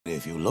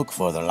If you look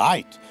for the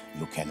light,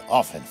 you can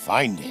often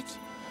find it.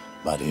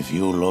 But if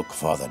you look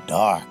for the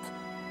dark,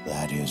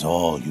 that is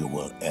all you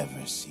will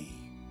ever see.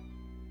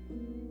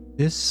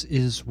 This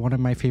is one of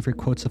my favorite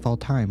quotes of all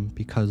time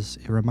because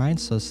it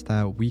reminds us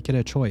that we get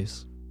a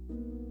choice.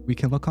 We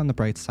can look on the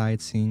bright side,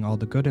 seeing all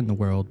the good in the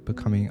world,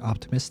 becoming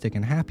optimistic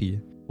and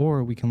happy,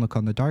 or we can look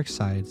on the dark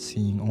side,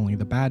 seeing only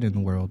the bad in the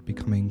world,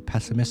 becoming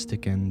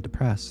pessimistic and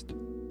depressed.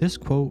 This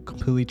quote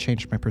completely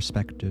changed my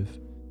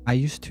perspective. I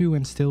used to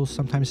and still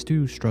sometimes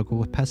do struggle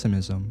with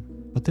pessimism,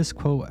 but this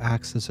quote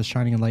acts as a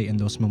shining light in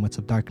those moments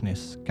of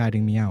darkness,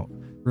 guiding me out,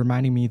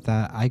 reminding me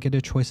that I get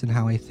a choice in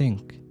how I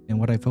think and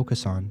what I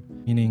focus on,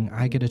 meaning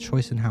I get a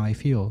choice in how I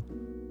feel.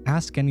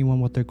 Ask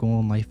anyone what their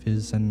goal in life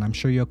is, and I'm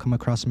sure you'll come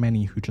across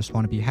many who just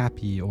want to be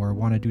happy or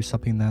want to do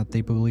something that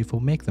they believe will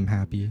make them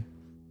happy.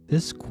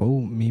 This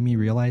quote made me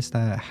realize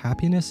that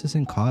happiness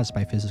isn't caused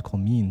by physical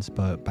means,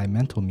 but by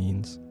mental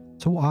means.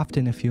 So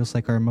often it feels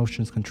like our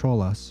emotions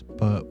control us,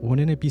 but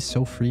wouldn't it be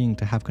so freeing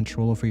to have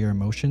control over your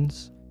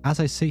emotions? As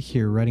I sit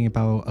here writing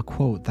about a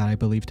quote that I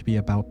believe to be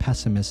about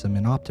pessimism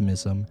and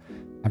optimism,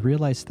 I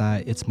realized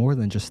that it's more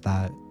than just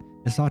that.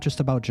 It's not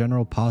just about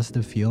general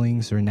positive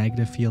feelings or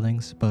negative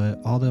feelings, but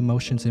all the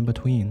emotions in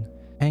between.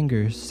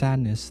 Anger,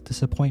 sadness,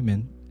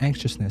 disappointment,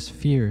 anxiousness,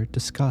 fear,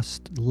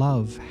 disgust,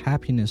 love,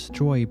 happiness,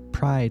 joy,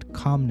 pride,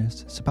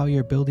 calmness. It's about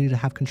your ability to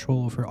have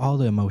control over all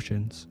the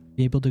emotions.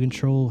 Be able to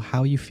control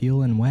how you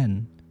feel and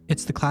when.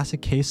 It's the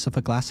classic case of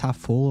a glass half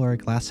full or a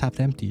glass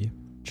half empty.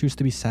 Choose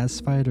to be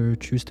satisfied or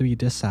choose to be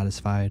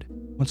dissatisfied.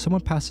 When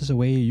someone passes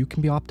away, you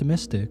can be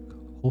optimistic,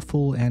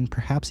 hopeful, and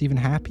perhaps even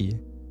happy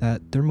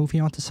that they're moving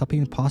on to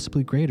something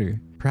possibly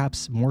greater,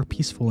 perhaps more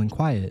peaceful and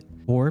quiet.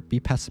 Or be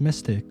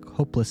pessimistic,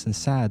 hopeless, and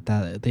sad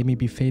that they may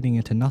be fading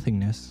into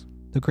nothingness.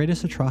 The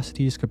greatest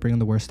atrocities could bring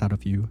the worst out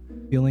of you.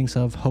 Feelings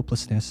of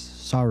hopelessness,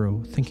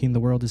 sorrow, thinking the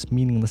world is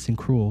meaningless and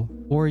cruel.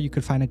 Or you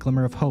could find a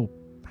glimmer of hope,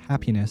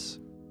 happiness,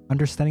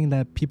 understanding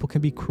that people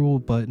can be cruel,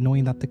 but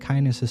knowing that the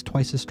kindness is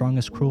twice as strong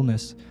as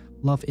cruelness,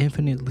 love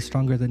infinitely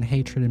stronger than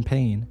hatred and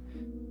pain.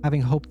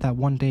 Having hope that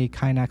one day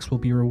kind acts will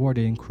be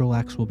rewarded and cruel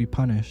acts will be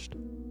punished.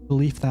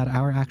 Belief that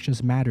our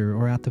actions matter,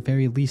 or at the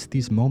very least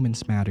these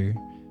moments matter.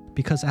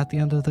 Because at the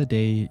end of the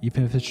day,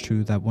 even if it's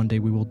true that one day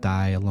we will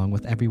die along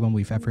with everyone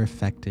we've ever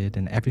affected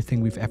and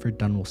everything we've ever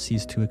done will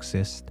cease to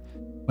exist,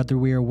 whether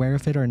we are aware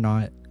of it or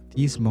not,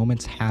 these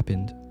moments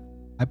happened.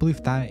 I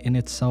believe that in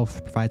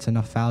itself provides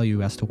enough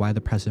value as to why the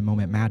present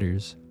moment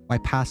matters, why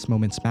past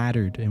moments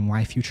mattered, and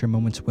why future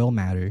moments will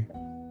matter.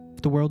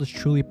 If the world is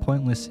truly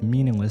pointless and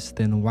meaningless,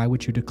 then why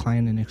would you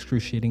decline an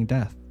excruciating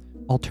death?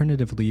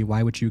 Alternatively,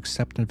 why would you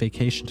accept a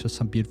vacation to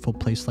some beautiful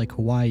place like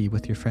Hawaii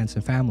with your friends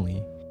and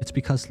family? It's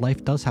because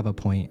life does have a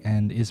point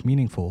and is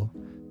meaningful.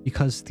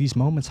 Because these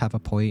moments have a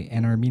point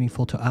and are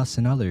meaningful to us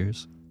and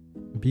others.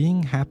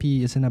 Being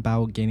happy isn't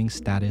about gaining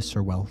status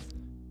or wealth.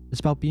 It's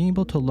about being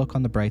able to look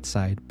on the bright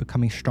side,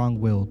 becoming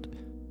strong-willed.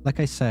 Like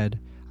I said,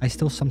 I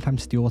still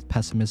sometimes deal with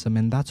pessimism,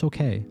 and that's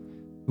okay.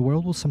 The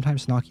world will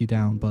sometimes knock you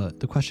down, but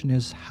the question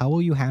is, how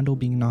will you handle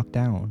being knocked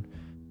down?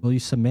 Will you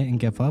submit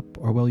and give up,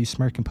 or will you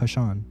smirk and push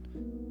on?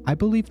 I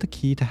believe the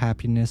key to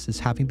happiness is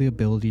having the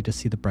ability to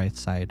see the bright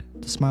side,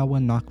 to smile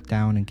when knocked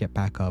down and get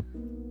back up.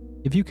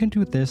 If you can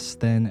do this,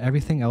 then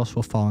everything else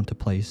will fall into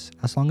place,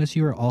 as long as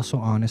you are also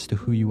honest to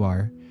who you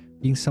are,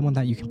 being someone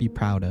that you can be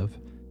proud of,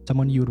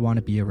 someone you would want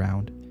to be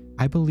around.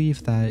 I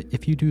believe that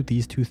if you do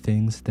these two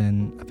things,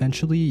 then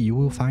eventually you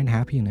will find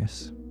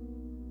happiness.